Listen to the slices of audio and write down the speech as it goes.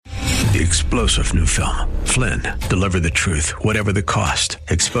The explosive new film, Flynn, Deliver the Truth, Whatever the Cost,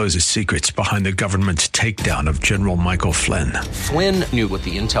 exposes secrets behind the government's takedown of General Michael Flynn. Flynn knew what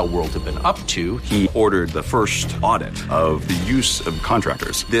the intel world had been up to. He ordered the first audit of the use of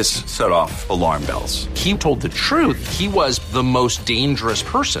contractors. This set off alarm bells. He told the truth. He was the most dangerous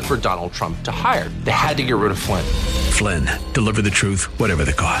person for Donald Trump to hire. They had to get rid of Flynn. Flynn, Deliver the Truth, Whatever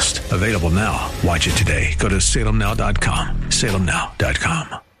the Cost. Available now. Watch it today. Go to salemnow.com.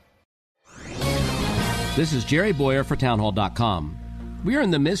 salemnow.com. This is Jerry Bowyer for townhall.com. We are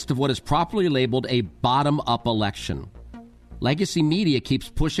in the midst of what is properly labeled a bottom-up election. Legacy media keeps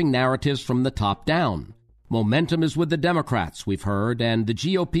pushing narratives from the top down. Momentum is with the Democrats, we've heard, and the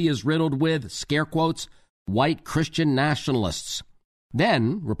GOP is riddled with, scare quotes, white Christian nationalists.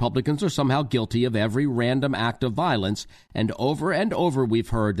 Then, Republicans are somehow guilty of every random act of violence, and over we've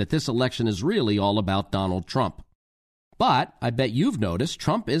heard that this election is really all about Donald Trump. But I bet you've noticed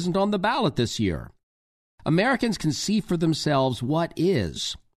Trump isn't on the ballot this year. Americans can see for themselves what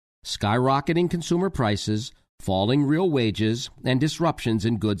is: skyrocketing consumer prices, falling real wages, and disruptions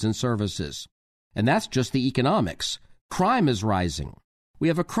in goods and services. And that's just the economics. Crime is rising. We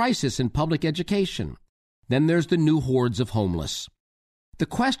have a crisis in public education. Then there's the new hordes of homeless. The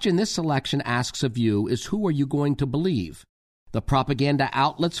question this election asks of you is, who are you going to believe? The propaganda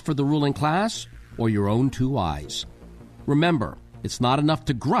outlets for the ruling class, or your own two eyes? Remember, it's not enough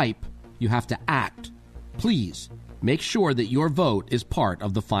to gripe, you have to act. Please, make sure that your vote is part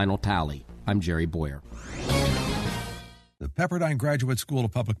of the final tally. I'm Jerry Bowyer. The Pepperdine Graduate School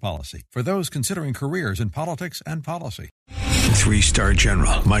of Public Policy, for those considering careers in politics and policy. 3-star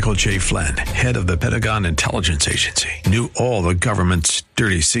General Michael J. Flynn, head of the Pentagon Intelligence Agency, knew all the government's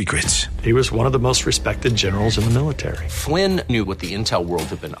dirty secrets. He was one of the most respected generals in the military. Flynn knew what the intel world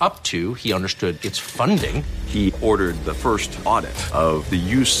had been up to. He understood its funding. He ordered the first audit of the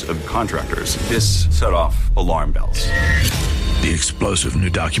use of contractors. This set off alarm bells. The explosive new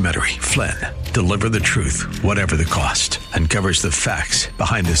documentary, Flynn, Deliver the Truth, Whatever the Cost, uncovers the facts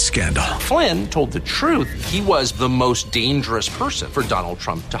behind this scandal. Flynn told the truth. He was the most dangerous person for Donald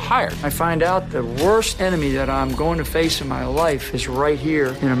Trump to hire. I find out the worst enemy that I'm going to face in my life is right here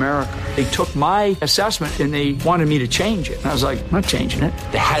in America. They took my assessment and they wanted me to change it. And I was like, I'm not changing it.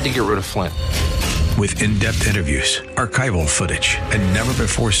 They had to get rid of Flynn. With in-depth interviews, archival footage, and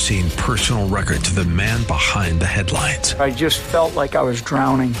never-before-seen personal records of the man behind the headlines. I just felt like I was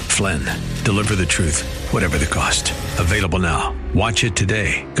drowning. Flynn, Deliver the Truth, Whatever the Cost. Available now. Watch it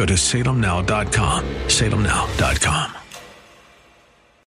today. Go to salemnow.com. salemnow.com.